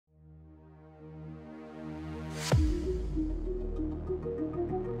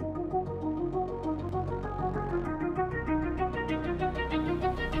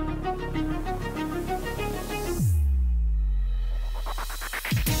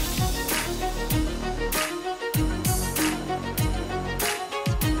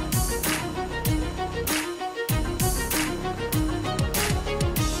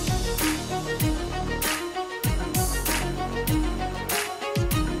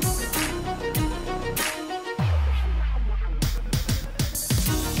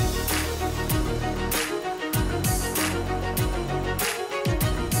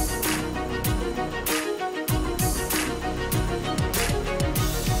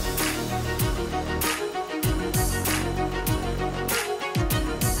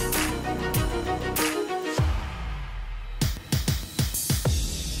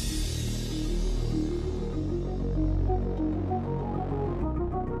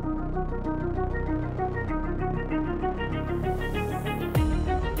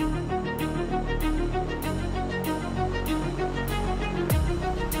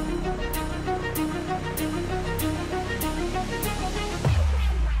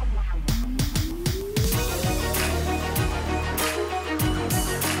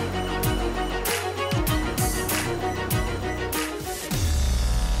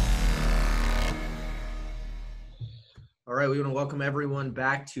we want to welcome everyone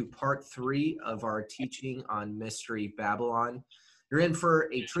back to part 3 of our teaching on Mystery Babylon. You're in for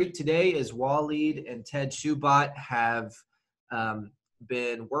a treat today as Walid and Ted Shoebat have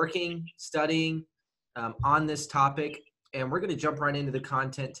been working, studying on this topic, and we're going to jump right into the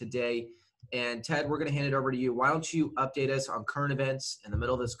content today. And Ted, we're going to hand it over to you. Why don't you update us on current events in the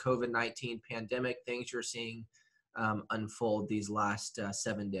middle of this COVID-19 pandemic, things you're seeing unfold these last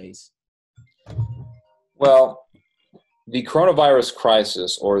 7 days? Well, the coronavirus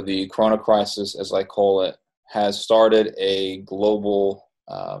crisis, or the corona crisis as I call it, has started a global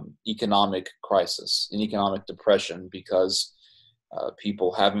economic crisis, an economic depression, because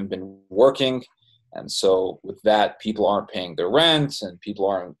people haven't been working. And so with that, people aren't paying their rent and people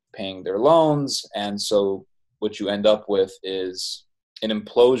aren't paying their loans. And so what you end up with is an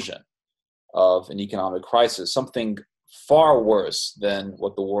implosion of an economic crisis, something far worse than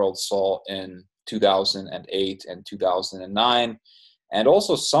what the world saw in 2008 and 2009, and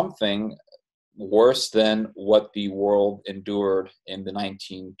also something worse than what the world endured in the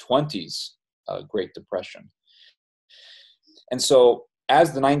 1920s Great Depression. And so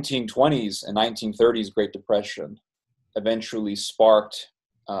as the 1920s and 1930s Great Depression eventually sparked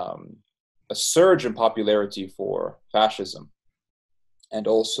a surge in popularity for fascism and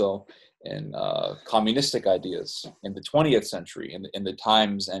also in communistic ideas in the 20th century, in the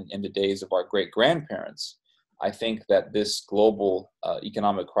times and in the days of our great-grandparents, I think that this global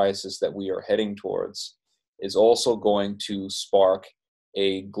economic crisis that we are heading towards is also going to spark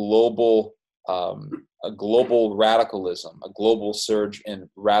a global radicalism, a global surge in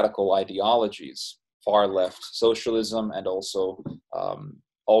radical ideologies, far-left socialism and also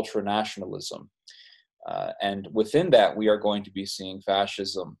ultranationalism. And within that, we are going to be seeing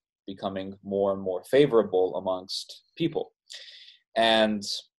fascism becoming more and more favorable amongst people. And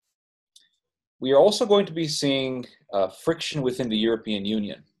we are also going to be seeing friction within the European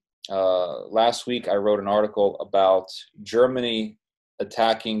Union. Last week, I wrote an article about Germany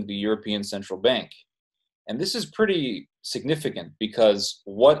attacking the European Central Bank. And this is pretty significant because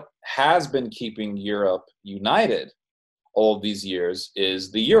what has been keeping Europe united all of these years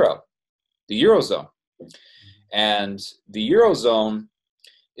is the Eurozone. And the Eurozone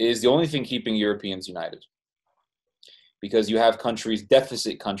is the only thing keeping Europeans united, because you have countries,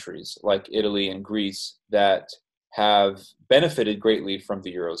 deficit countries like Italy and Greece, that have benefited greatly from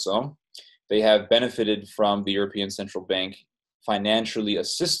the Eurozone. They have benefited from the European Central Bank financially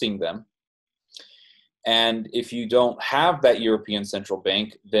assisting them. And if you don't have that European Central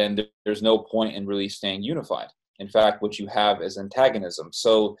Bank, then there's no point in really staying unified. In fact, what you have is antagonism.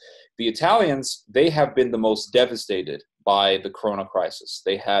 So the Italians, they have been the most devastated by the corona crisis.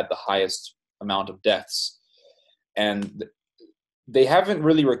 They had the highest amount of deaths. And they haven't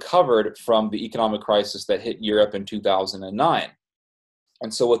really recovered from the economic crisis that hit Europe in 2009.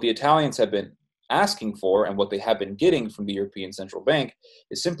 And so what the Italians have been asking for, and what they have been getting from the European Central Bank,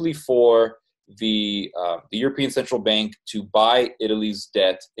 is simply for the European Central Bank to buy Italy's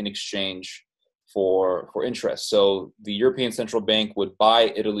debt in exchange for interest. So the European Central Bank would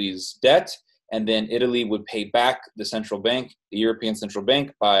buy Italy's debt, and then Italy would pay back the central bank, the European Central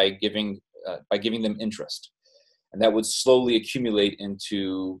Bank, by giving them interest, and that would slowly accumulate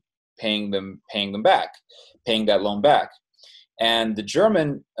into paying that loan back. And the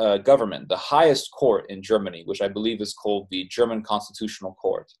German government, the highest court in Germany, which I believe is called the German Constitutional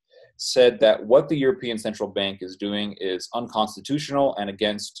Court, said that what the European Central Bank is doing is unconstitutional and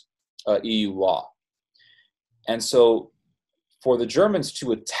against EU law. And so for the Germans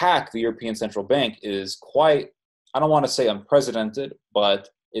to attack the European Central Bank is quite, I don't want to say unprecedented, but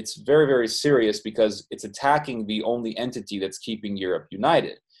it's very, very serious, because it's attacking the only entity that's keeping Europe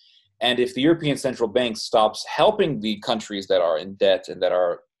united. And if the European Central Bank stops helping the countries that are in debt and that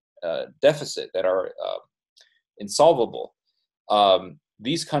are deficit, that are insolvable,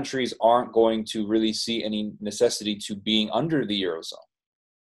 these countries aren't going to really see any necessity to being under the Eurozone.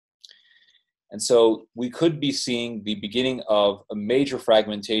 And so we could be seeing the beginning of a major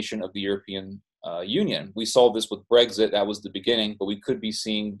fragmentation of the European Union. We saw this with Brexit, that was the beginning, but we could be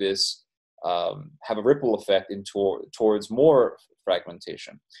seeing this have a ripple effect towards more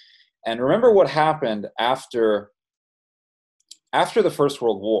fragmentation. And remember what happened after the First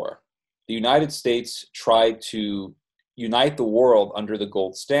World War. The United States tried to unite the world under the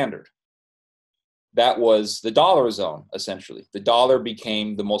gold standard. That was the dollar zone, essentially. The dollar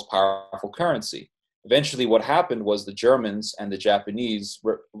became the most powerful currency. Eventually, what happened was the Germans and the Japanese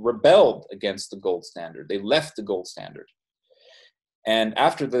rebelled against the gold standard. They left the gold standard. And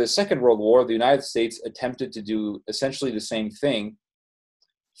after the Second World War, the United States attempted to do essentially the same thing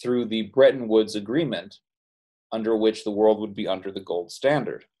through the Bretton Woods Agreement, under which the world would be under the gold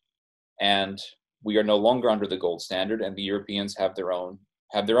standard. And we are no longer under the gold standard, and the Europeans have their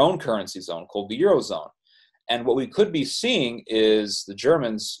own currency zone called the Eurozone. And what we could be seeing is the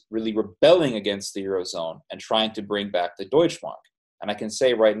Germans really rebelling against the Eurozone and trying to bring back the Deutschmark. And I can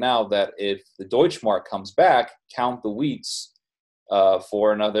say right now that if the Deutschmark comes back, count the weeks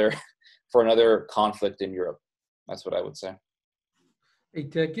for another conflict in Europe. That's what I would say. Hey,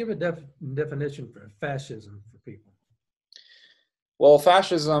 Ted, give a definition for fascism for people. Well,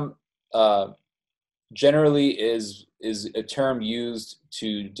 fascism generally is a term used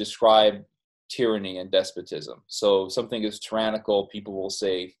to describe tyranny and despotism. So if something is tyrannical, people will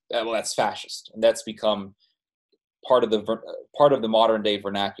say, well, that's fascist, and that's become part of the modern day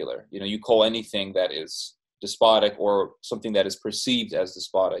vernacular. You call anything that is despotic or something that is perceived as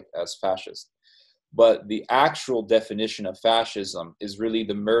despotic as fascist. But the actual definition of fascism is really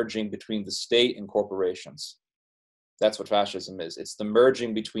the merging between the state and corporations. That's what fascism is. It's the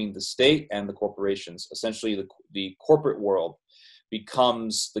merging between the state and the corporations. Essentially, the corporate world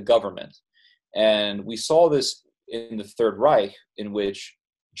becomes the government. And we saw this in the Third Reich, in which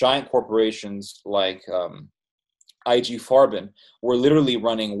giant corporations like IG Farben were literally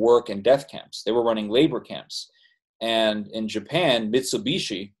running work and death camps. They were running labor camps. And in Japan,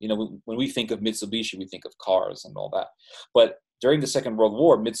 Mitsubishi, when we think of Mitsubishi, we think of cars and all that. But during the Second World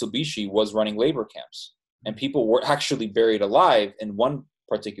War, Mitsubishi was running labor camps. And people were actually buried alive in one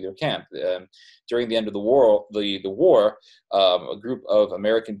particular camp. During the end of the war, a group of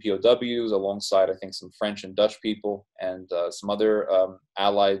American POWs, alongside, I think, some French and Dutch people and some other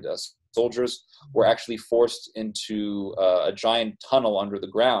Allied soldiers, were actually forced into a giant tunnel under the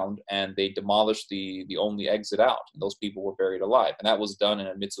ground, and they demolished the only exit out. And those people were buried alive. And that was done in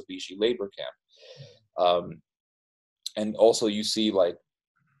a Mitsubishi labor camp. And also you see, like,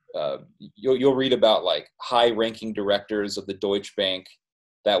 you'll read about, like, high-ranking directors of the Deutsche Bank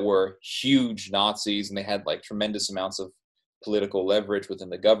that were huge Nazis, and they had, like, tremendous amounts of political leverage within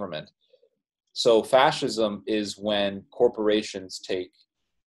the government. So fascism is when corporations take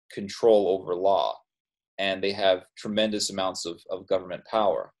control over law, and they have tremendous amounts of government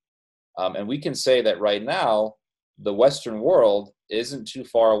power. And we can say that right now, the Western world isn't too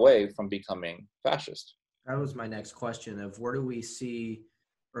far away from becoming fascist. That was my next question, of where do we see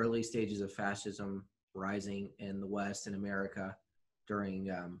early stages of fascism rising in the West and America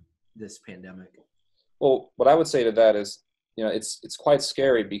during this pandemic? Well, what I would say to that is, it's quite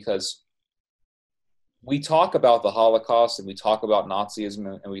scary, because we talk about the Holocaust and we talk about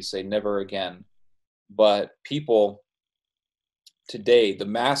Nazism and we say never again. But people today, the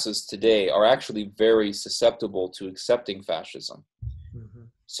masses today, are actually very susceptible to accepting fascism. Mm-hmm.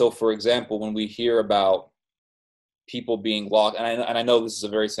 So, for example, when we hear about people being locked, and I know this is a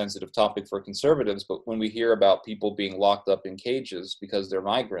very sensitive topic for conservatives, but when we hear about people being locked up in cages because they're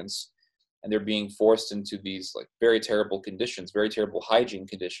migrants, and they're being forced into these, like, very terrible conditions, very terrible hygiene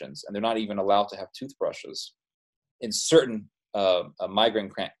conditions, and they're not even allowed to have toothbrushes in certain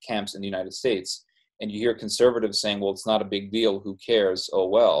migrant camps in the United States, and you hear conservatives saying, well, it's not a big deal, who cares, oh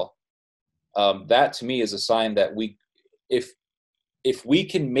well. That to me is a sign that if we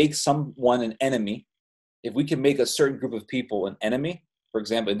can make someone an enemy, if we can make a certain group of people an enemy, for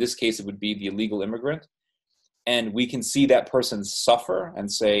example, in this case, it would be the illegal immigrant, and we can see that person suffer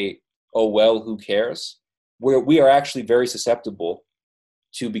and say, oh, well, who cares? We are actually very susceptible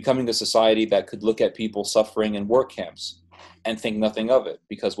to becoming a society that could look at people suffering in work camps and think nothing of it,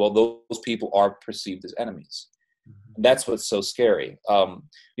 because, well, those people are perceived as enemies. And that's what's so scary.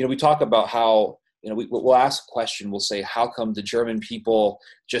 We talk about how, we'll ask a question, we'll say, how come the German people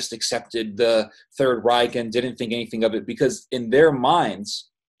just accepted the Third Reich and didn't think anything of it? Because in their minds,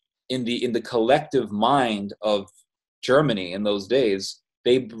 in the collective mind of Germany in those days,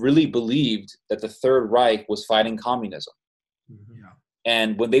 they really believed that the Third Reich was fighting communism. Mm-hmm. Yeah.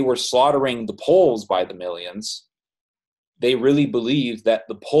 And when they were slaughtering the Poles by the millions, they really believed that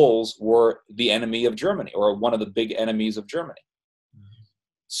the Poles were the enemy of Germany, or one of the big enemies of Germany. Mm-hmm.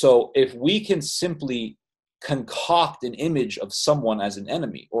 So if we can simply concoct an image of someone as an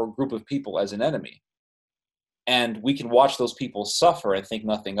enemy, or a group of people as an enemy, and we can watch those people suffer and think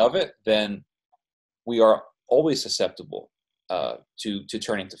nothing of it, then we are always susceptible to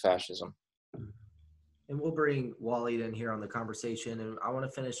turning to fascism. And we'll bring Walid in here on the conversation. And I want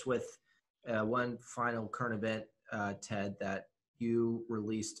to finish with one final current event, Ted, that you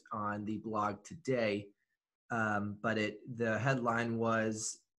released on the blog today. But the headline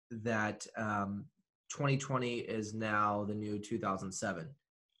was that 2020 is now the new 2007.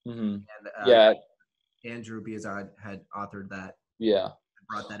 Mm-hmm. And Andrew Biazad had authored that. Yeah.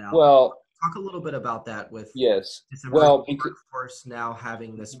 Brought that out. Well, Talk a little bit about that with yes. this Well, emerging workforce now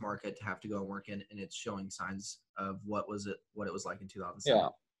having this market to have to go and work in, and it's showing signs of what it was like in 2007. yeah.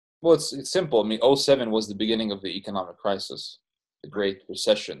 Well, it's simple. I mean, '07 was the beginning of the economic crisis, the Great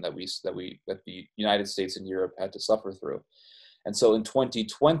Recession that the United States and Europe had to suffer through. And so in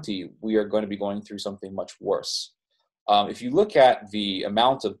 2020, we are going to be going through something much worse. If you look at the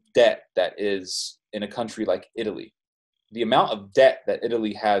amount of debt that is in a country like Italy, the amount of debt that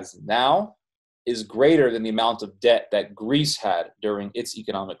Italy has now is greater than the amount of debt that Greece had during its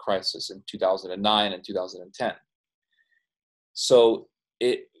economic crisis in 2009 and 2010. So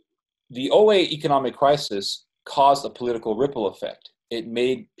the '08 economic crisis caused a political ripple effect. It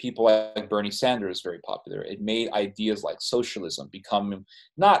made people like Bernie Sanders very popular. It made ideas like socialism become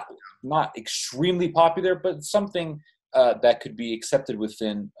not extremely popular, but something that could be accepted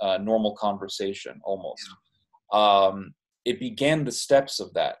within normal conversation almost. It began the steps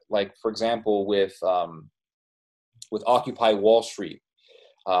of that. Like, for example, with Occupy Wall Street,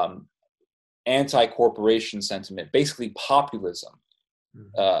 anti-corporation sentiment, basically populism.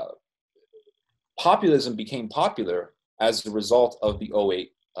 Populism became popular as a result of the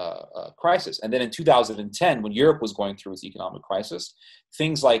 '08 crisis. And then in 2010, when Europe was going through its economic crisis,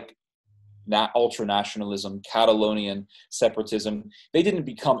 things like ultranationalism, Catalonian separatism, they didn't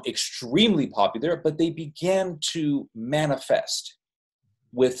become extremely popular, but they began to manifest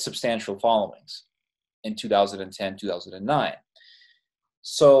with substantial followings in 2010, 2009.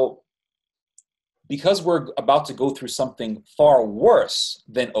 So because we're about to go through something far worse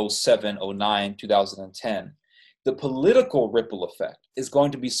than '07, '09, 2010, the political ripple effect is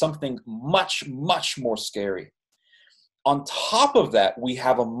going to be something much, much more scary. On top of that, we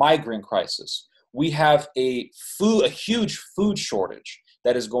have a migrant crisis. We have a huge food shortage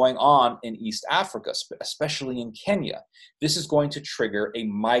that is going on in East Africa, especially in Kenya. This is going to trigger a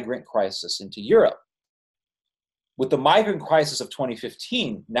migrant crisis into Europe. With the migrant crisis of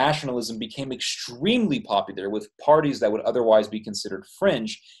 2015, nationalism became extremely popular, with parties that would otherwise be considered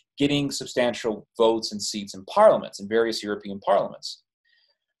fringe getting substantial votes and seats in parliaments, in various European parliaments.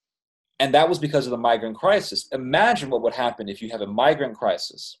 And that was because of the migrant crisis. Imagine what would happen if you have a migrant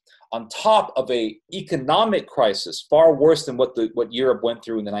crisis on top of an economic crisis far worse than what Europe went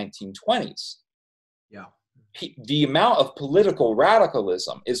through in the 1920s. Yeah. The amount of political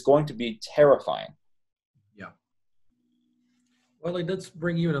radicalism is going to be terrifying. Yeah. Well, let's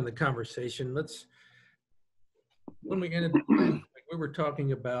bring you in on the conversation. When we ended, we were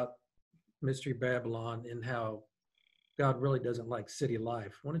talking about Mystery Babylon and how God really doesn't like city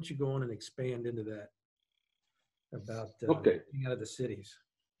life. Why don't you go on and expand into that about getting out of the cities?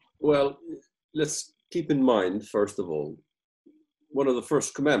 Well, let's keep in mind, first of all, one of the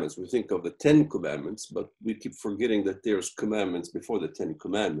first commandments. We think of the 10 commandments, but we keep forgetting that there's commandments before the 10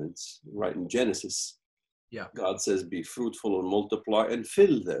 commandments. Right in Genesis, God says, be fruitful and multiply and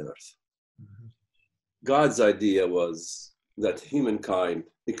fill the earth. Mm-hmm. God's idea was that humankind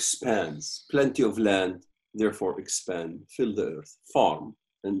expands, plenty of land, therefore expand, fill the earth, farm,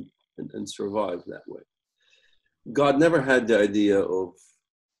 and survive that way. God never had the idea of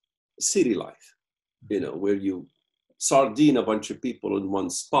city life, where you sardine a bunch of people in one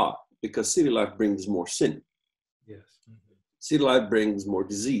spot, because city life brings more sin. Yes. Mm-hmm. City life brings more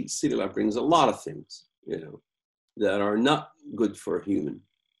disease. City life brings a lot of things, that are not good for a human,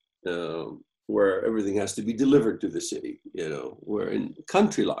 where everything has to be delivered to the city, where in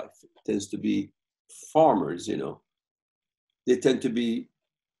country life, it tends to be farmers, they tend to be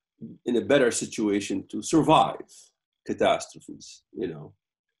in a better situation to survive catastrophes,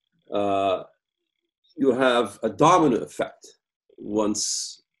 you have a domino effect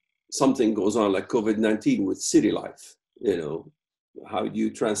once something goes on like COVID-19 with city life. How do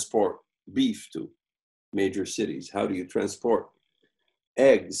you transport beef to major cities? How do you transport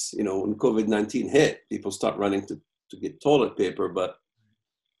eggs? When COVID-19 hit, people stopped running to get toilet paper, but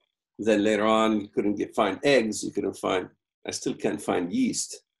then later on, you couldn't find eggs. I still can't find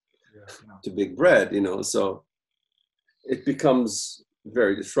yeast to bake bread, so it becomes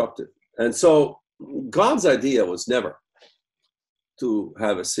very disruptive. And so God's idea was never to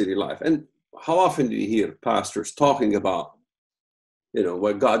have a city life. And how often do you hear pastors talking about,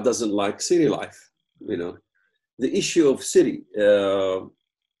 why God doesn't like city life, the issue of city.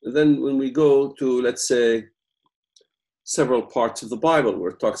 Then when we go to, let's say, several parts of the Bible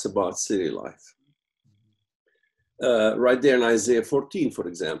where it talks about city life. Right there in Isaiah 14, for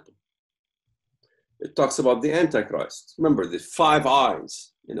example, it talks about the Antichrist. Remember the 5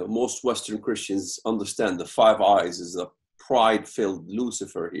 eyes. Most Western Christians understand the 5 eyes is a pride-filled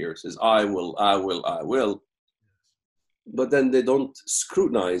Lucifer here. It says, I will, I will, I will. but then they don't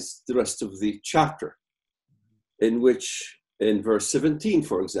scrutinize the rest of the chapter, in which, in verse 17,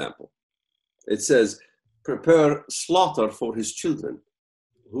 for example, it says, prepare slaughter for his children.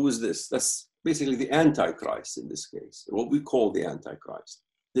 Who is this? That's basically the Antichrist in this case, what we call the Antichrist,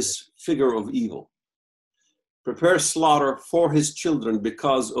 this figure of evil. Prepare slaughter for his children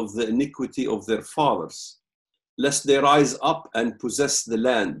because of the iniquity of their fathers, lest they rise up and possess the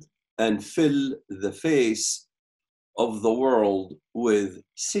land and fill the face of the world with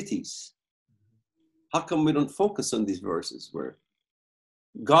cities. How come we don't focus on these verses where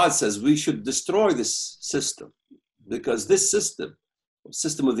God says we should destroy this system, because this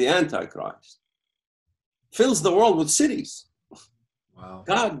system of the Antichrist, fills the world with cities. Wow.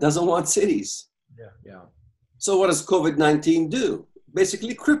 God doesn't want cities. Yeah. So what does COVID-19 do?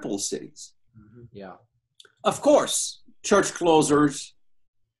 Basically cripple cities. Yeah. Of course, church closures,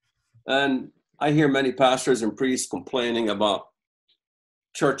 and I hear many pastors and priests complaining about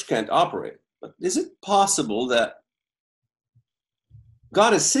church can't operate. But is it possible that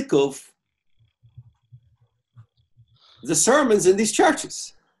God is sick of the sermons in these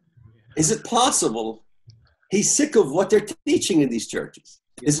churches? Is it possible he's sick of what they're teaching in these churches?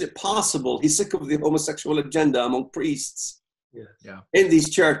 Is it possible he's sick of the homosexual agenda among priests in these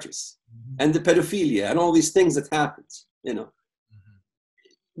churches and the pedophilia and all these things that happens, you know?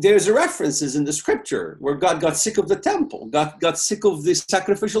 There's references in the scripture where God got sick of the temple, got sick of the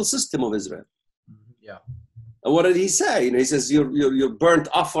sacrificial system of Israel. Yeah. And what did he say? You know, he says, your burnt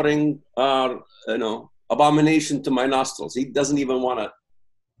offering are, abomination to my nostrils. He doesn't even want to,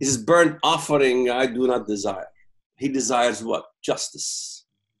 he says, burnt offering I do not desire. He desires what? Justice.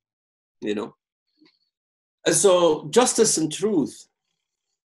 You know? And so justice and truth,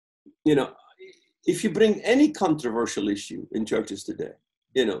 if you bring any controversial issue in churches today,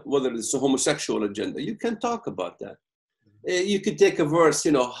 whether it's a homosexual agenda, you can talk about that. You could take a verse,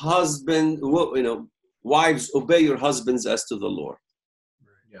 wives, obey your husbands as to the Lord.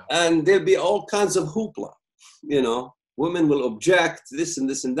 Yeah. And there'll be all kinds of hoopla. Women will object, this and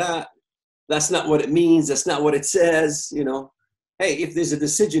this and that. That's not what it means. That's not what it says. Hey, if there's a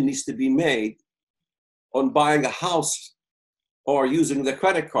decision needs to be made on buying a house or using the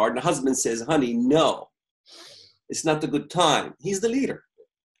credit card, and the husband says, honey, no, it's not the good time. He's the leader.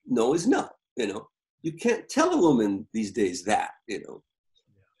 No, it's not. You can't tell a woman these days that,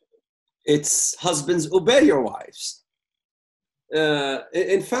 It's husbands, obey your wives.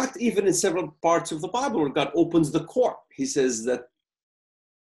 In fact, even in several parts of the Bible where God opens the court, he says that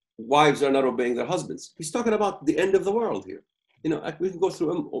wives are not obeying their husbands. He's talking about the end of the world here. We can go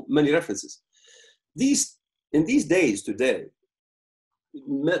through many references. In these days today,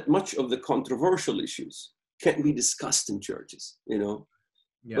 much of the controversial issues can't be discussed in churches,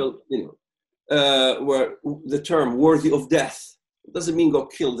 Yeah. Well, where the term worthy of death doesn't mean go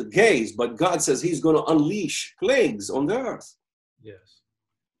kill the gays, but God says he's going to unleash plagues on the earth. Yes.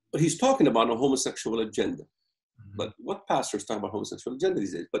 But he's talking about a homosexual agenda. But what pastors talk about homosexual agenda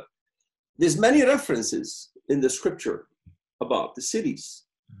these days? But there's many references in the scripture about the cities.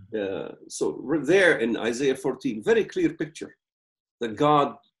 So we're there in Isaiah 14, very clear picture that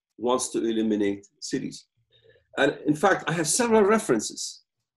God wants to eliminate cities. And in fact, I have several references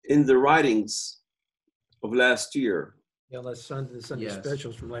in the writings of last year. Yeah, the Sunday Yes.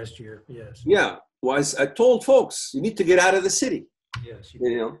 specials from last year. Yes. Yeah, I told folks, you need to get out of the city. Yes.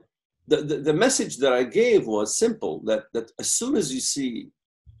 The message that I gave was simple, that as soon as you see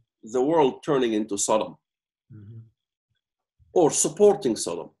the world turning into Sodom or supporting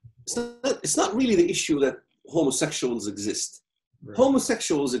Sodom, it's not really the issue that homosexuals exist. Right.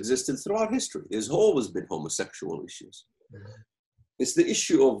 Homosexuals existed throughout history. There's always been homosexual issues. It's the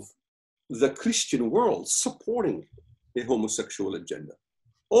issue of the Christian world supporting a homosexual agenda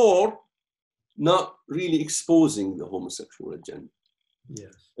or not really exposing the homosexual agenda.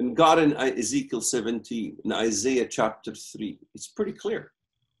 Yes. And God in Ezekiel 17, in Isaiah chapter 3, it's pretty clear.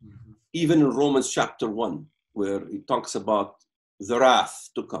 Even in Romans chapter 1, where he talks about the wrath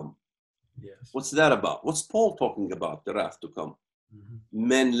to come. Yes. What's that about? What's Paul talking about, the wrath to come?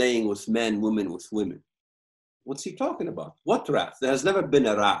 Men laying with men, women with women. What's he talking about? What wrath? There has never been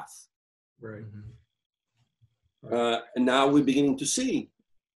a wrath. Right. And now we're beginning to see,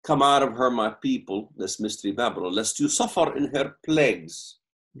 come out of her, my people, this mystery Babylon, lest you suffer in her plagues.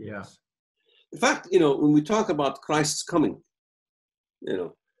 Yeah. In fact, when we talk about Christ's coming,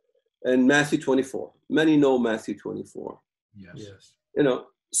 in Matthew 24, many know Matthew 24. Yes.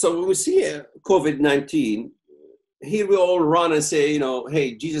 So when we see COVID-19, here we all run and say,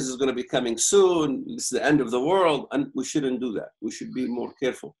 hey, Jesus is going to be coming soon. It's the end of the world. And we shouldn't do that. We should be more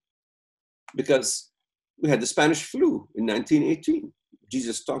careful. Because We had the Spanish flu in 1918.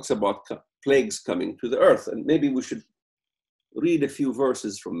 Jesus talks about plagues coming to the earth. And maybe we should read a few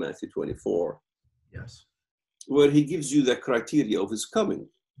verses from Matthew 24. Yes. Where he gives you the criteria of his coming.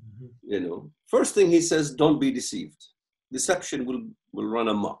 First thing he says, don't be deceived. Deception will run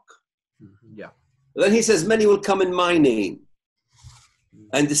amok. Yeah. Then he says, many will come in my name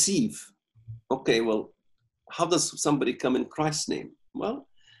and deceive. Okay, well, how does somebody come in Christ's name? Well,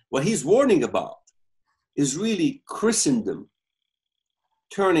 what he's warning about is really Christendom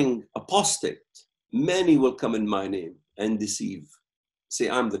turning apostate. Many will come in my name and deceive. Say,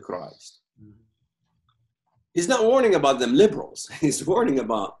 I'm the Christ. He's not warning about them liberals. He's warning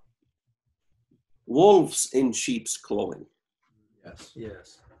about wolves in sheep's clothing. Yes.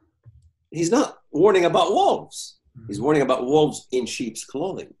 Yes. He's not warning about wolves. He's warning about wolves in sheep's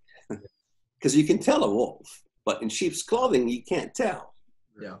clothing. Because you can tell a wolf, but in sheep's clothing, you can't tell.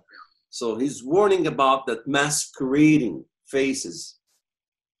 Yeah. So he's warning about that masquerading faces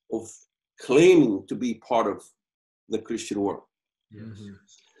of claiming to be part of the Christian world. Yes.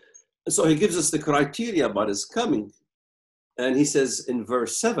 And so he gives us the criteria about his coming. And he says in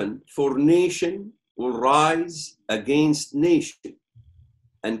verse 7, for nation will rise against nation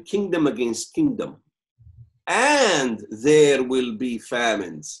and kingdom against kingdom. And there will be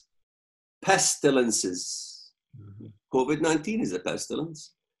famines, pestilences. COVID-19 is a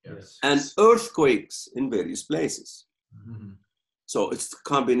pestilence. Yes. And earthquakes in various places. So it's the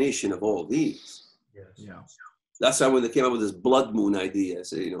combination of all these. Yes. Yeah. That's why when they came up with this blood moon idea,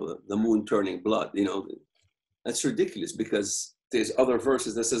 so, the moon turning blood, that's ridiculous because there's other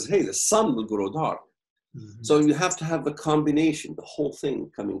verses that says, hey, the sun will grow dark. So you have to have the combination, the whole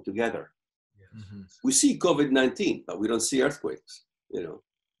thing coming together. We see COVID-19, but we don't see earthquakes,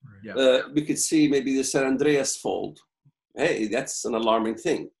 Yeah. We could see maybe the San Andreas fault. Hey, that's an alarming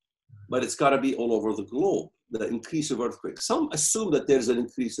thing, but it's got to be all over the globe, the increase of earthquakes. Some assume that there's an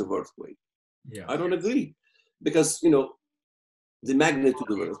increase of earthquake. Yeah. I don't agree because, the magnitude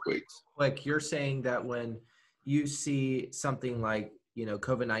of earthquakes. Like you're saying that when you see something like,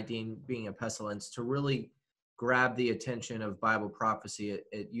 COVID-19 being a pestilence, to really grab the attention of Bible prophecy,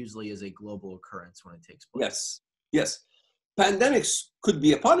 it usually is a global occurrence when it takes place. Yes. Pandemics could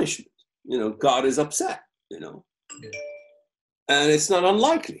be a punishment. God is upset, And it's not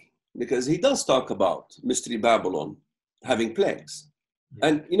unlikely because he does talk about Mystery Babylon having plagues.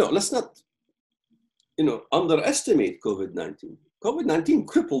 And, let's not, underestimate COVID-19. COVID-19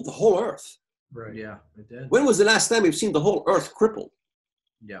 crippled the whole earth. Right. Yeah, it did. When was the last time we've seen the whole earth crippled?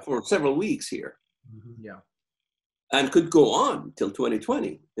 Yeah. For several weeks here. Yeah. And could go on till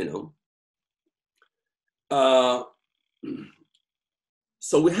 2020,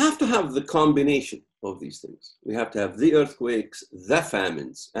 So we have to have the combination of these things. We have to have the earthquakes, the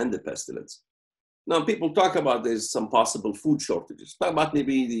famines, and the pestilence. Now, people talk about there's some possible food shortages. Talk about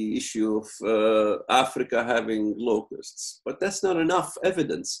maybe the issue of Africa having locusts. But that's not enough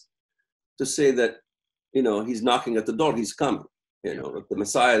evidence to say that, he's knocking at the door, he's coming. That the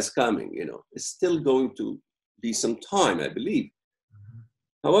Messiah is coming, It's still going to be some time, I believe.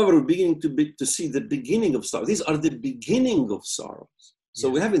 However, we're beginning to see the beginning of sorrow. These are the beginning of sorrows.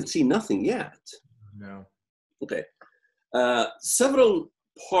 So we haven't seen nothing yet. No. Okay. Several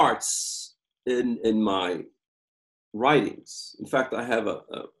parts in my writings. In fact, I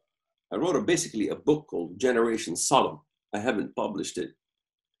wrote basically a book called Generation Sodom. I haven't published it.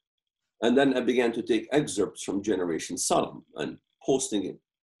 And then I began to take excerpts from Generation Sodom and posting it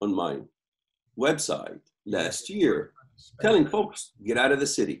on my website last year, telling folks, get out of the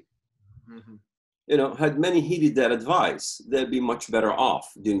city. Had many heeded that advice, they'd be much better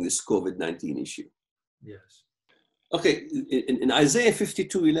off during this COVID-19 issue. Yes. Okay, in Isaiah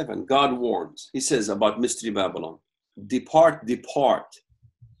 52:11, God warns. He says about Mystery Babylon, depart,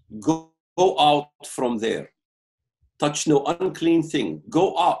 go out from there. Touch no unclean thing.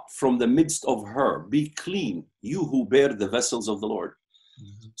 Go out from the midst of her. Be clean, you who bear the vessels of the Lord.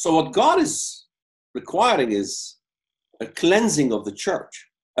 So what God is requiring is a cleansing of the church,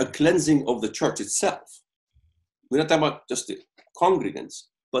 a cleansing of the church itself. We're not talking about just the congregants,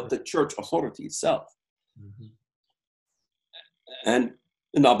 but the church authority itself. And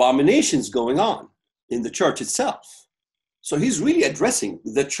an abominations going on in the church itself. So he's really addressing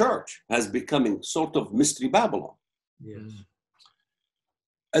the church as becoming sort of Mystery Babylon. Yes.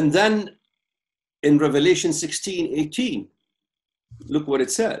 And then in Revelation 16:18, look what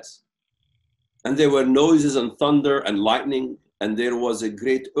it says. And there were noises and thunder and lightning, and there was a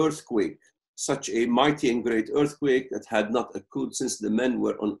great earthquake, such a mighty and great earthquake that had not occurred since the men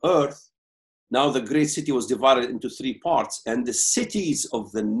were on earth. Now the great city was divided into 3 parts, and the cities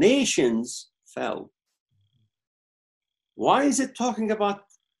of the nations fell. Why is it talking about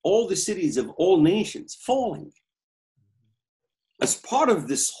all the cities of all nations falling? As part of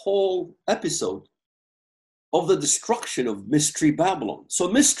this whole episode of the destruction of Mystery Babylon. So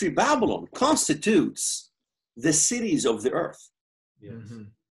Mystery Babylon constitutes the cities of the earth. Yes. Mm-hmm.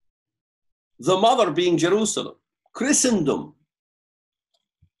 The mother being Jerusalem. Christendom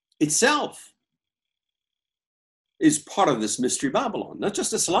itself is part of this Mystery Babylon, not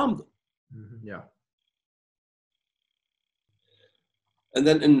just Islam. Mm-hmm. Yeah. And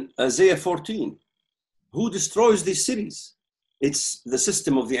then in Isaiah 14, who destroys these cities? It's the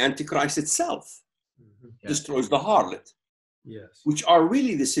system of the Antichrist itself. Mm-hmm. Yeah. Destroys the harlot, Yes. which are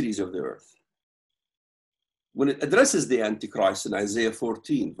really the cities of the earth. When it addresses the Antichrist in Isaiah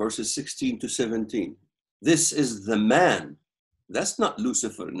 14, verses 16 to 17, this is the man. That's not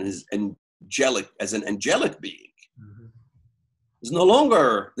Lucifer and his angelic, as an angelic being. Mm-hmm. It's no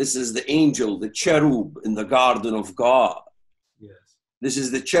longer, this is the angel, the cherub in the garden of God. Yes. This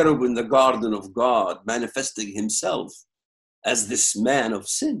is the cherub in the garden of God, manifesting himself as this man of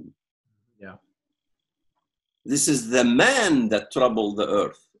sin. Yeah. This is the man that troubled the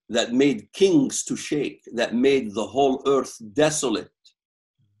earth, that made kings to shake, that made the whole earth desolate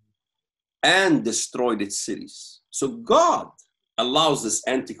and destroyed its cities. So God allows this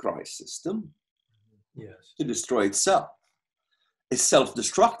Antichrist system Yes. to destroy itself. It's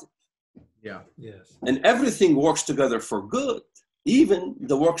self-destructive. Yeah. Yes. And everything works together for good. Even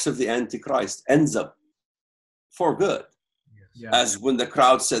the works of the Antichrist ends up for good. Yes. Yeah. As when the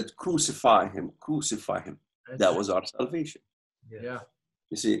crowd said, crucify him, crucify him. That was our salvation. Yes. Yeah.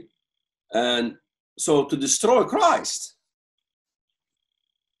 You see? And so to destroy Christ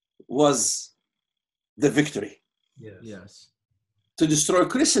was the victory. Yes. Yes. To destroy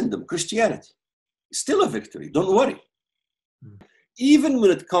Christendom, Christianity, still a victory. Don't worry. Hmm. Even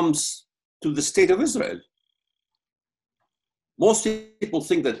when it comes to the state of Israel, most people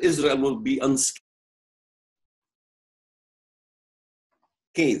think that Israel will be unscathed.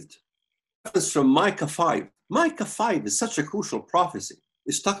 It's from Micah 5. Micah 5 is such a crucial prophecy.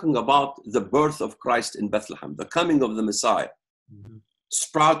 It's talking about the birth of Christ in Bethlehem, the coming of the Messiah, Mm-hmm.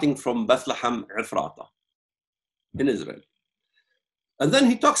 sprouting from Bethlehem, Ephrata, in Israel. And then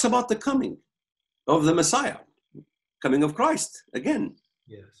he talks about the coming of the Messiah, coming of Christ again.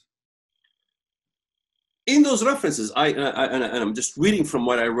 Yes. In those references, and I'm just reading from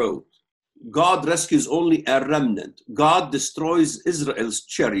what I wrote, God rescues only a remnant. God destroys Israel's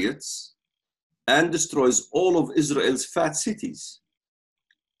chariots and destroys all of Israel's fat cities.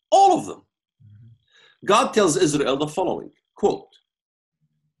 All of them. Mm-hmm. God tells Israel the following, quote,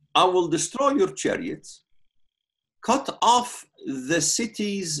 I will destroy your chariots, cut off the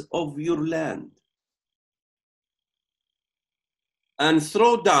cities of your land, and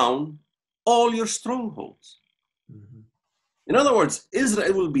throw down all your strongholds. Mm-hmm. In other words,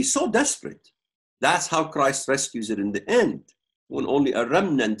 Israel will be so desperate. That's how Christ rescues it in the end, when only a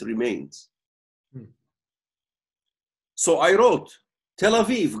remnant remains. Hmm. So I wrote, Tel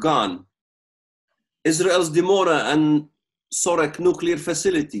Aviv gone, Israel's Dimona and Sorek nuclear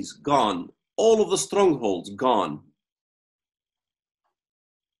facilities gone, all of the strongholds gone.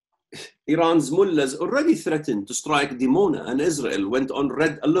 Iran's mullahs already threatened to strike Dimona, and Israel went on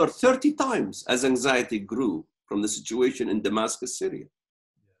red alert 30 times as anxiety grew from the situation in Damascus, Syria.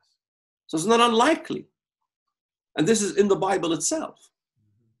 Yes. So it's not unlikely. And this is in the Bible itself.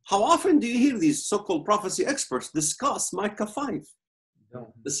 How often do you hear these so-called prophecy experts discuss Micah 5,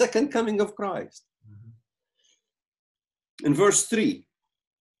 No. the second coming of Christ? Mm-hmm. In verse 3,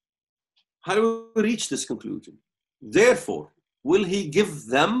 how do we reach this conclusion? Therefore, will he give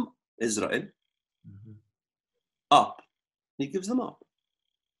them, Israel, Mm-hmm. up? He gives them up.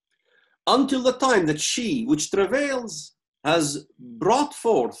 Until the time that she, which travails, has brought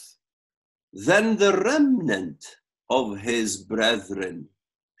forth, then the remnant of his brethren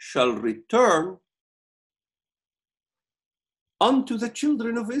shall return unto the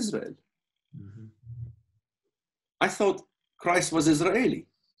children of Israel. Mm-hmm. I thought Christ was Israeli.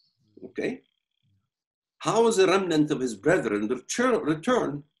 Okay. How is a remnant of his brethren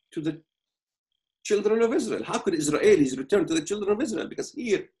return to the children of Israel? How could Israelis return to the children of Israel? Because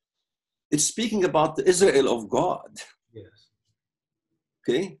here it's speaking about the Israel of God. Yes.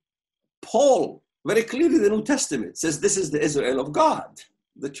 Okay. Paul, very clearly the New Testament says this is the Israel of God,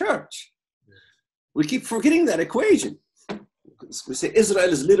 the church. Yes. We keep forgetting that equation. We say Israel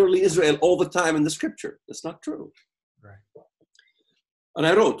is literally Israel all the time in the scripture. That's not true. Right. And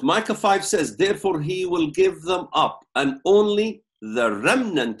I wrote, Micah 5 says, therefore he will give them up, and only the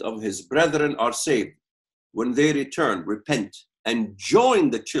remnant of his brethren are saved. When they return, repent, and join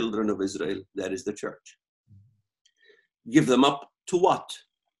the children of Israel, that is the church. Give them up to what?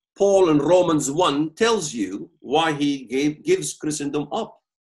 Paul in Romans 1 tells you why he gives Christendom up.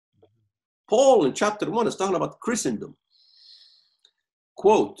 Paul in chapter 1 is talking about Christendom.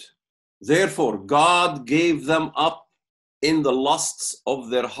 Quote, therefore God gave them up in the lusts of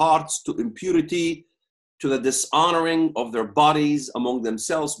their hearts to impurity, to the dishonoring of their bodies among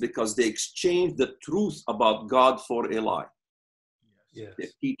themselves, because they exchanged the truth about God for a lie. Yes. They're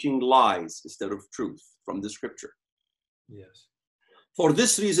teaching lies instead of truth from the scripture. Yes. For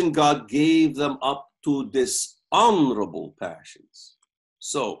this reason, God gave them up to dishonorable passions.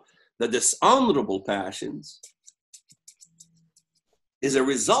 So the dishonorable passions is a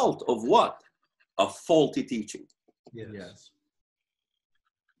result of what? Of faulty teaching. Yes.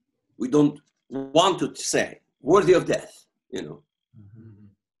 We don't want to say worthy of death, you know. Mm-hmm.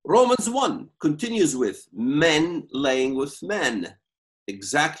 Romans 1 continues with men laying with men.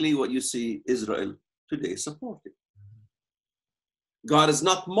 Exactly what you see Israel today supporting. God is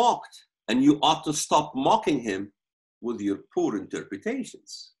not mocked, and you ought to stop mocking him with your poor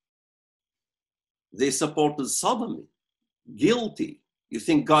interpretations. They supported sodomy, guilty. You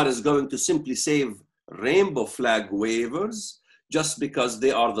think God is going to simply save rainbow flag wavers just because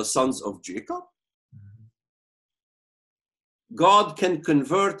they are the sons of Jacob? God can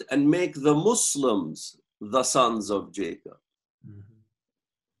convert and make the Muslims the sons of Jacob. Mm-hmm.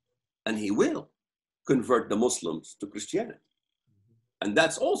 And he will convert the Muslims to Christianity. And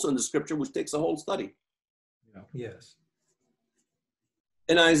that's also in the scripture, which takes a whole study. Yes.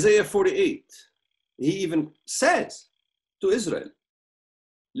 In Isaiah 48, he even says to Israel,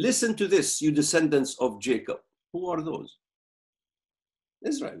 listen to this, you descendants of Jacob. Who are those?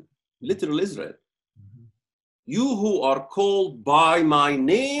 Israel, literal Israel. Mm-hmm. You who are called by my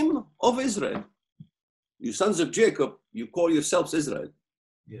name of Israel, you sons of Jacob, you call yourselves Israel.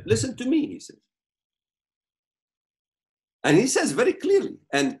 Yes. Listen to me, he says. And he says very clearly,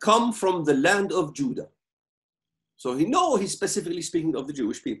 and come from the land of Judah. So he's specifically speaking of the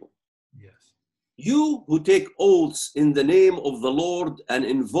Jewish people. Yes. You who take oaths in the name of the Lord and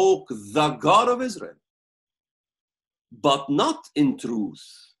invoke the God of Israel, but not in truth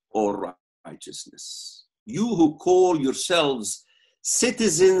or righteousness. You who call yourselves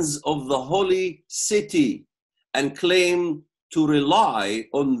citizens of the holy city and claim to rely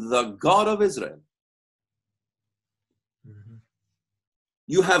on the God of Israel. Mm-hmm.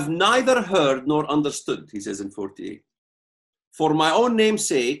 You have neither heard nor understood, he says in 48. For my own name's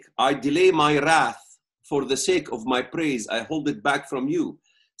sake, I delay my wrath. For the sake of my praise, I hold it back from you,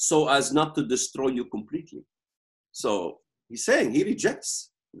 so as not to destroy you completely. So he's saying he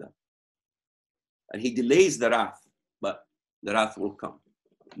rejects that. And he delays the wrath, but the wrath will come.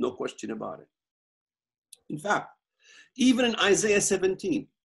 No question about it. In fact, even in Isaiah 17,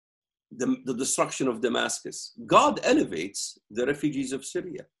 the destruction of Damascus, God elevates the refugees of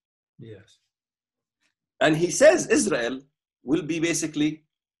Syria. Yes. And he says Israel will be basically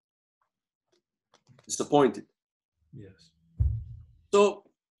disappointed. Yes. So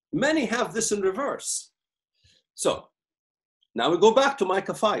many have this in reverse. So now we go back to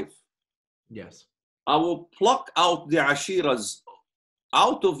Micah 5. Yes. I will pluck out the Ashiras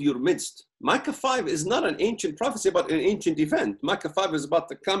out of your midst. Micah 5 is not an ancient prophecy about an ancient event. Micah 5 is about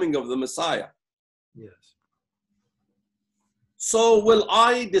the coming of the Messiah. Yes. So will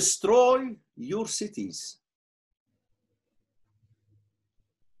I destroy your cities.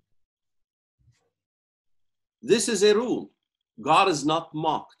 This is a rule. God is not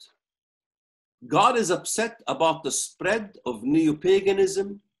mocked. God is upset about the spread of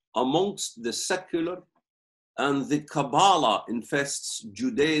neo-paganism amongst the secular, and the Kabbalah infests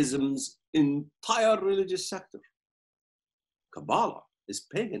Judaism's entire religious sector. Kabbalah is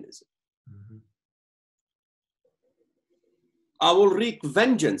paganism. Mm-hmm. I will wreak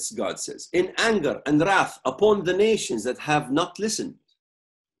vengeance, God says, in anger and wrath upon the nations that have not listened.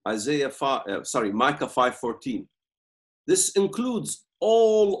 Micah 5:14. This includes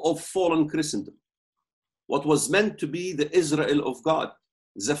all of fallen Christendom, what was meant to be the Israel of God.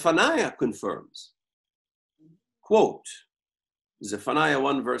 Zephaniah confirms. Quote, Zephaniah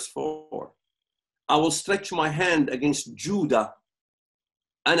 1 verse 4. I will stretch my hand against Judah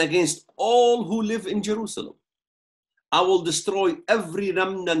and against all who live in Jerusalem. I will destroy every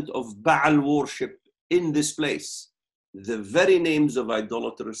remnant of Baal worship in this place, the very names of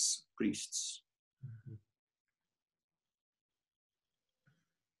idolatrous priests. Mm-hmm.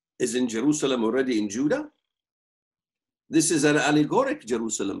 Isn't Jerusalem already in Judah? This is an allegoric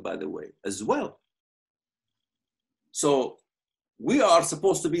Jerusalem, by the way, as well. So we are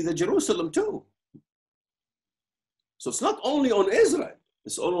supposed to be the Jerusalem too. So it's not only on Israel,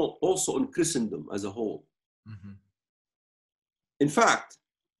 it's also on Christendom as a whole. Mm-hmm. In fact,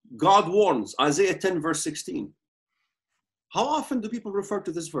 God warns, Isaiah 10 verse 16. How often do people refer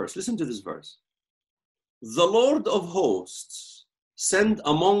to this verse? Listen to this verse. The Lord of hosts send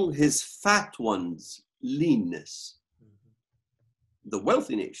among his fat ones leanness. The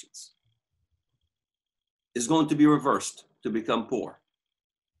wealthy nations is going to be reversed to become poor.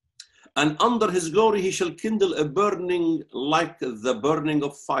 And under his glory he shall kindle a burning like the burning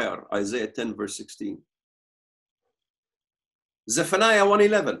of fire. Isaiah 10 verse 16. Zephaniah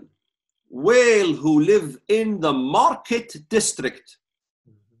 1:11. Wail who live in the market district.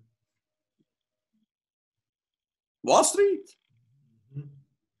 Wall Street.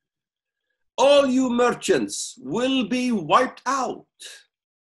 All you merchants will be wiped out.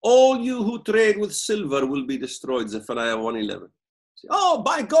 All you who trade with silver will be destroyed. Zephaniah 1:11. Oh,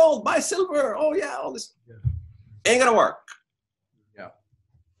 buy gold, buy silver. Oh yeah, all this. Yeah. Ain't gonna work. Yeah.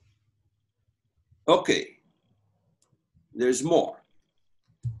 Okay. There's more.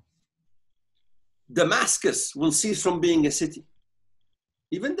 Damascus will cease from being a city.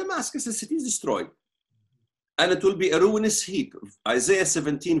 Even Damascus, the city is destroyed. And it will be a ruinous heap. Isaiah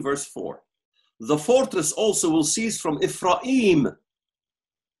 17 verse 4. The fortress also will cease from Ephraim.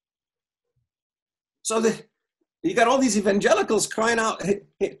 So you got all these evangelicals crying out,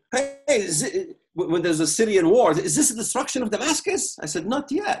 hey, when there's a Syrian war, is this a destruction of Damascus? I said,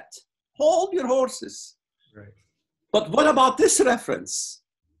 not yet. Hold your horses. Right. But what about this reference?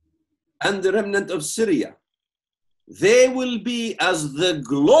 And the remnant of Syria, they will be as the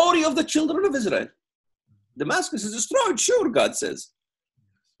glory of the children of Israel. Damascus is destroyed, sure, God says.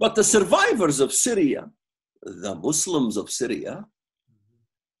 But the survivors of Syria, the Muslims of Syria,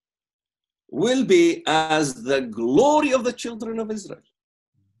 will be as the glory of the children of Israel.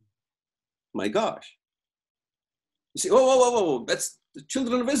 My gosh. You see, whoa. That's the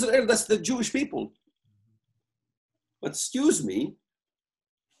children of Israel, that's the Jewish people. But excuse me,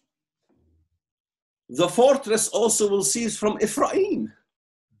 the fortress also will cease from Ephraim.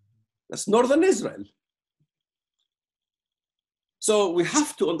 That's northern Israel. So we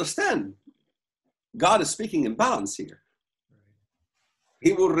have to understand, God is speaking in balance here.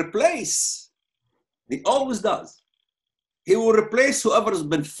 He will replace, he always does, he will replace whoever has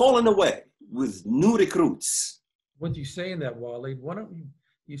been fallen away with new recruits. What you say in that, Walid, why don't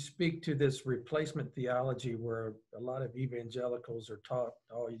you speak to this replacement theology where a lot of evangelicals are taught,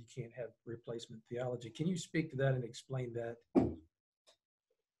 oh, you can't have replacement theology. Can you speak to that and explain that?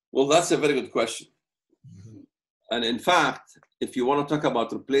 Well, that's a very good question. Mm-hmm. And in fact, if you want to talk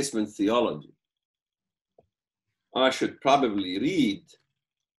about replacement theology, I should probably read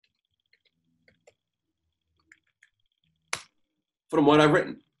from what I've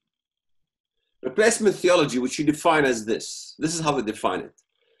written. Replacement theology, which you define as this is how they define it,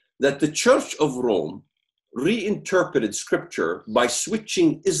 that the Church of Rome reinterpreted scripture by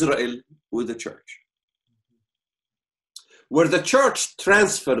switching Israel with the church, where the church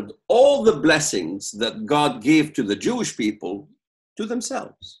transferred all the blessings that God gave to the Jewish people to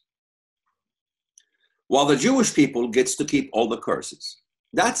themselves, while the Jewish people gets to keep all the curses.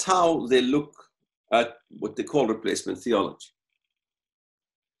 That's how they look at what they call replacement theology.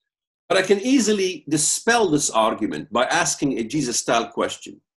 But I can easily dispel this argument by asking a Jesus-style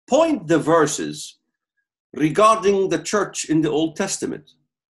question. Point the verses regarding the church in the Old Testament.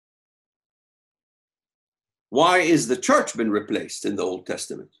 Why is the church been replaced in the Old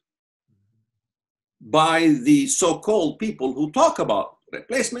Testament? By the so-called people who talk about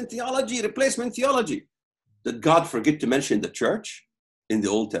replacement theology. Did God forget to mention the church in the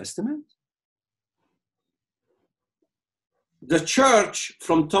Old Testament? The church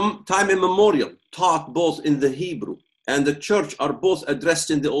from time immemorial taught both in the Hebrew and the church are both addressed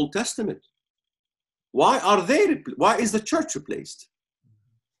in the Old Testament. Why is the church replaced?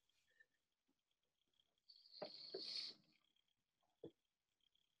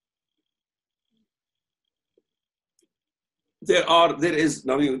 There is,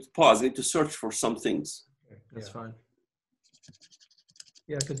 now you pause, I need to search for some things. That's fine.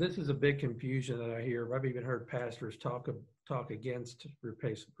 Yeah, because this is a big confusion that I hear. I've even heard pastors talk against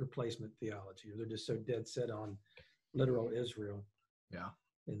replacement theology. They're just so dead set on literal Israel. Yeah.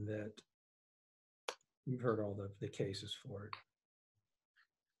 In that you've heard all the cases for it.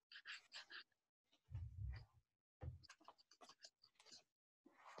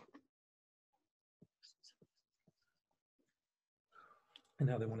 And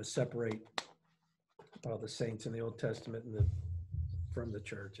how they want to separate all the saints in the Old Testament and from the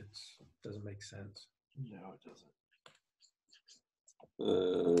church. It doesn't make sense. No, it doesn't.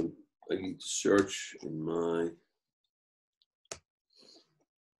 I need to search in my...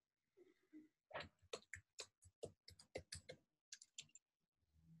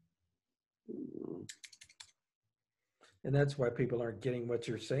 And that's why people aren't getting what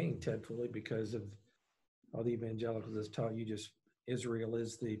you're saying, Ted, fully, because of all the evangelicals that's taught you just Israel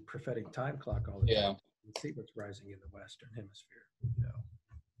is the prophetic time clock all the time. You see what's rising in the Western Hemisphere.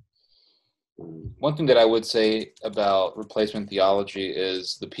 One thing that I would say about replacement theology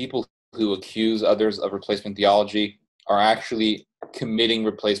is the people who accuse others of replacement theology are actually committing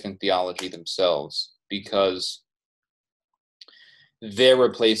replacement theology themselves, because they're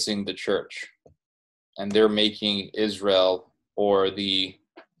replacing the church and they're making Israel or the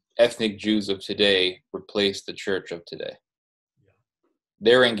ethnic Jews of today replace the church of today.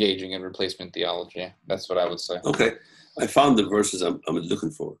 They're engaging in replacement theology. That's what I would say. Okay, I found the verses I'm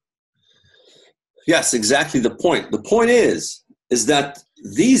looking for. Yes, exactly the point. The point is that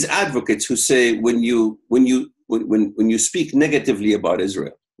these advocates who say when you speak negatively about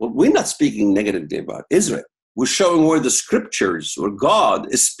Israel, well, we're not speaking negatively about Israel. We're showing where the scriptures, where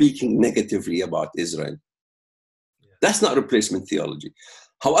God is speaking negatively about Israel. That's not replacement theology.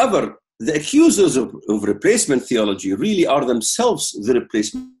 However, the accusers of replacement theology really are themselves the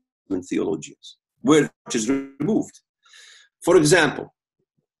replacement theologians, where it is removed. For example,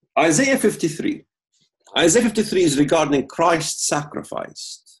 Isaiah 53. Isaiah 53 is regarding Christ's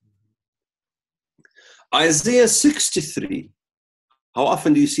sacrifice. Isaiah 63, how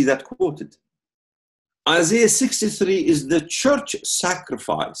often do you see that quoted? Isaiah 63 is the church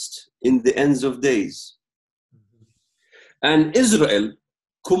sacrificed in the ends of days. And Israel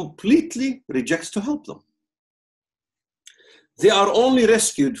completely rejects to help them. They are only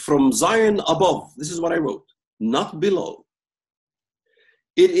rescued from Zion above. This is what I wrote, not below.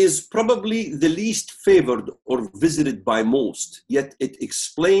 It is probably the least favored or visited by most, yet it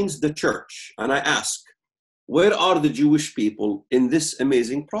explains the church. And I ask, where are the Jewish people in this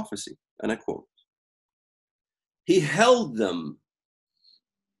amazing prophecy? And I quote, he held them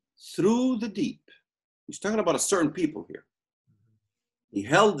through the deep. He's talking about a certain people here. He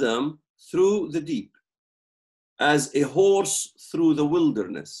held them through the deep as a horse through the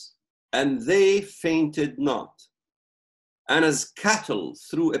wilderness, and they fainted not. And as cattle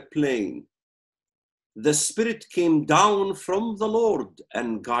through a plain, the Spirit came down from the Lord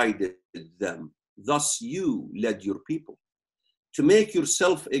and guided them. Thus you led your people to make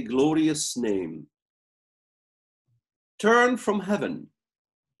yourself a glorious name. Turn from heaven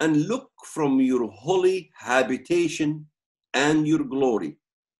and look from your holy habitation and your glory.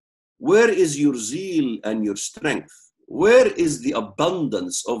 Where is your zeal and your strength? Where is the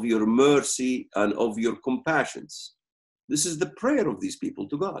abundance of your mercy and of your compassions? This is the prayer of these people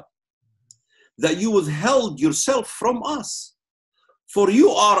to God, that you withheld yourself from us, for you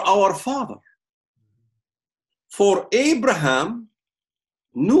are our Father. For Abraham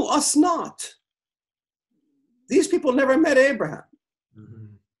knew us not. These people never met Abraham.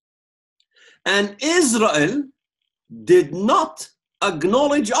 And Israel did not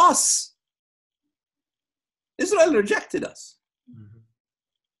acknowledge us. Israel rejected us.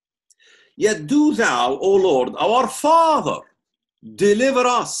 Yet do thou, O Lord, our Father, deliver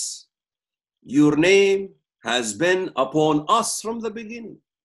us. Your name has been upon us from the beginning.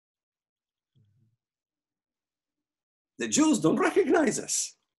 The Jews don't recognize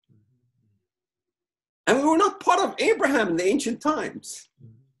us. And we were not part of Abraham in the ancient times.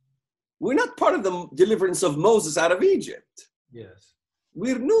 We're not part of the deliverance of Moses out of Egypt. Yes.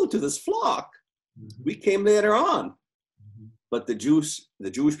 We're new to this flock. We came later on. But the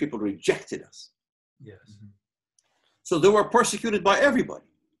Jewish people rejected us. Yes. So they were persecuted by everybody.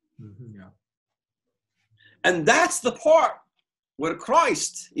 And that's the part where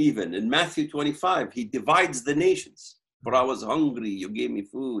Christ, even in Matthew 25, he divides the nations. For I was hungry, you gave me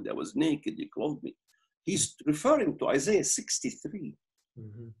food. I was naked, you clothed me. He's referring to Isaiah 63.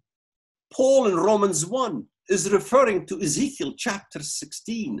 Paul in Romans 1 is referring to Ezekiel chapter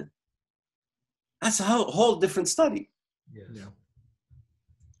 16. That's a whole different study. Yes. Yeah.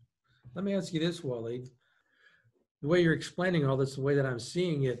 Let me ask you this, Walid. The way you're explaining all this, the way that I'm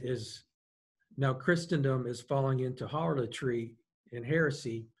seeing it is now Christendom is falling into harlotry and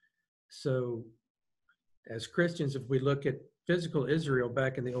heresy. So as Christians, if we look at physical Israel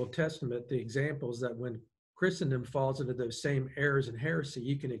back in the Old Testament, the examples that when Christendom falls into those same errors and heresy,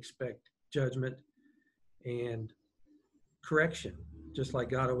 you can expect judgment and correction, just like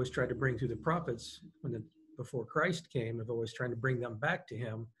God always tried to bring through the prophets before Christ came, of always trying to bring them back to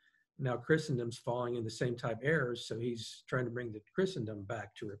him. Now Christendom's falling in the same type of errors, so he's trying to bring the Christendom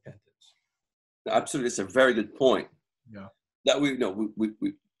back to repentance. Absolutely, it's a very good point. Yeah. That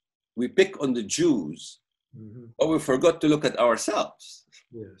we pick on the Jews, but we forgot to look at ourselves.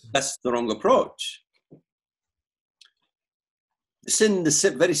 Yes. That's the wrong approach. The sin is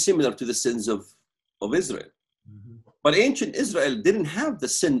very similar to the sins of Israel. But ancient Israel didn't have the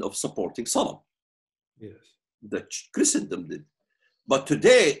sin of supporting Sodom. Yes. The Christendom did. But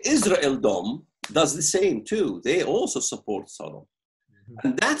today, Israeldom does the same too. They also support Sodom.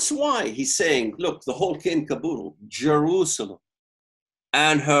 And that's why he's saying, look, the whole kin caboodle, Jerusalem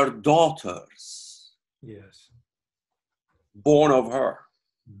and her daughters, Yes. born of her.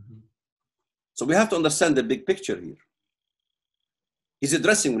 Mm-hmm. So we have to understand the big picture here. He's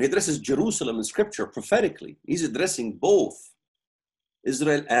addressing, when he addresses Jerusalem in scripture prophetically, he's addressing both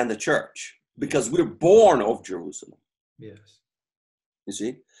Israel and the church, because we're born of Jerusalem. Yes. You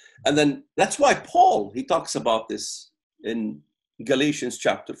see? And then that's why Paul, he talks about this in Galatians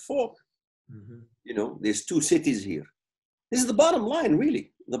chapter 4. Mm-hmm. You know, there's two cities here. This is the bottom line,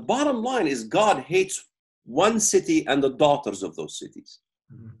 really. The bottom line is God hates one city and the daughters of those cities.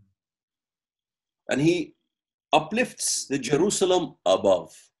 Mm-hmm. And he uplifts the Jerusalem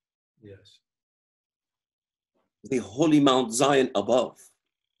above, Yes. the holy Mount Zion above,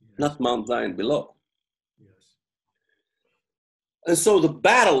 Yes. not Mount Zion below. Yes. And so the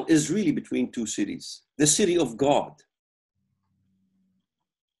battle is really between two cities, the city of God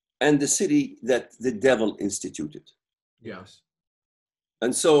and the city that the devil instituted. Yes.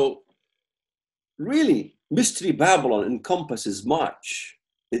 And so really, Mystery Babylon encompasses much.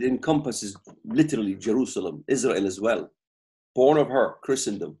 It encompasses literally Jerusalem, Israel as well, born of her,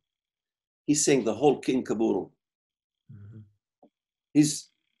 Christendom. He's saying the whole king caboodle. Mm-hmm.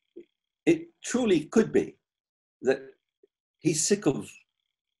 It truly could be that he's sick of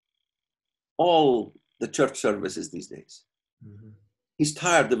all the church services these days. Mm-hmm. He's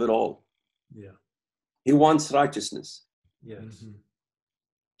tired of it all. Yeah. He wants righteousness. Yes. Mm-hmm.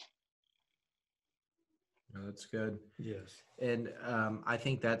 Oh, that's good. Yes. And I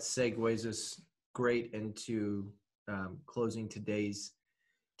think that segues us great into closing today's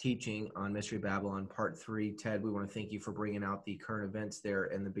teaching on Mystery Babylon Part 3. Ted, we want to thank you for bringing out the current events there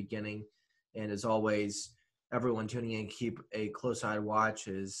in the beginning. And as always, everyone tuning in, keep a close-eyed watch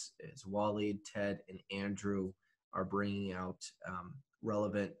as Walid, Ted, and Andrew are bringing out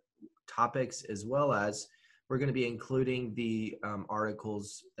relevant topics, as well as we're going to be including the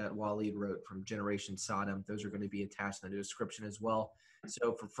articles that Walid wrote from Generation Sodom. Those are going to be attached in the description as well.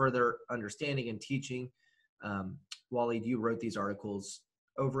 So for further understanding and teaching, Walid, you wrote these articles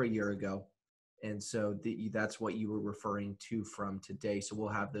over a year ago. And so that's what you were referring to from today. So we'll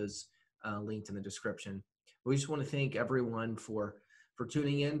have those linked in the description. We just want to thank everyone for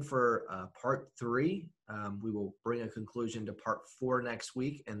tuning in for Part 3. We will bring a conclusion to Part 4 next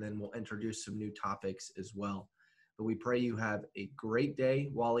week, and then we'll introduce some new topics as well. But we pray you have a great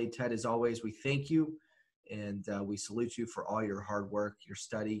day. Wally, Ted, as always, we thank you, and we salute you for all your hard work, your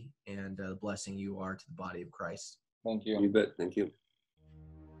study, and the blessing you are to the body of Christ. Thank you. You bet. Thank you.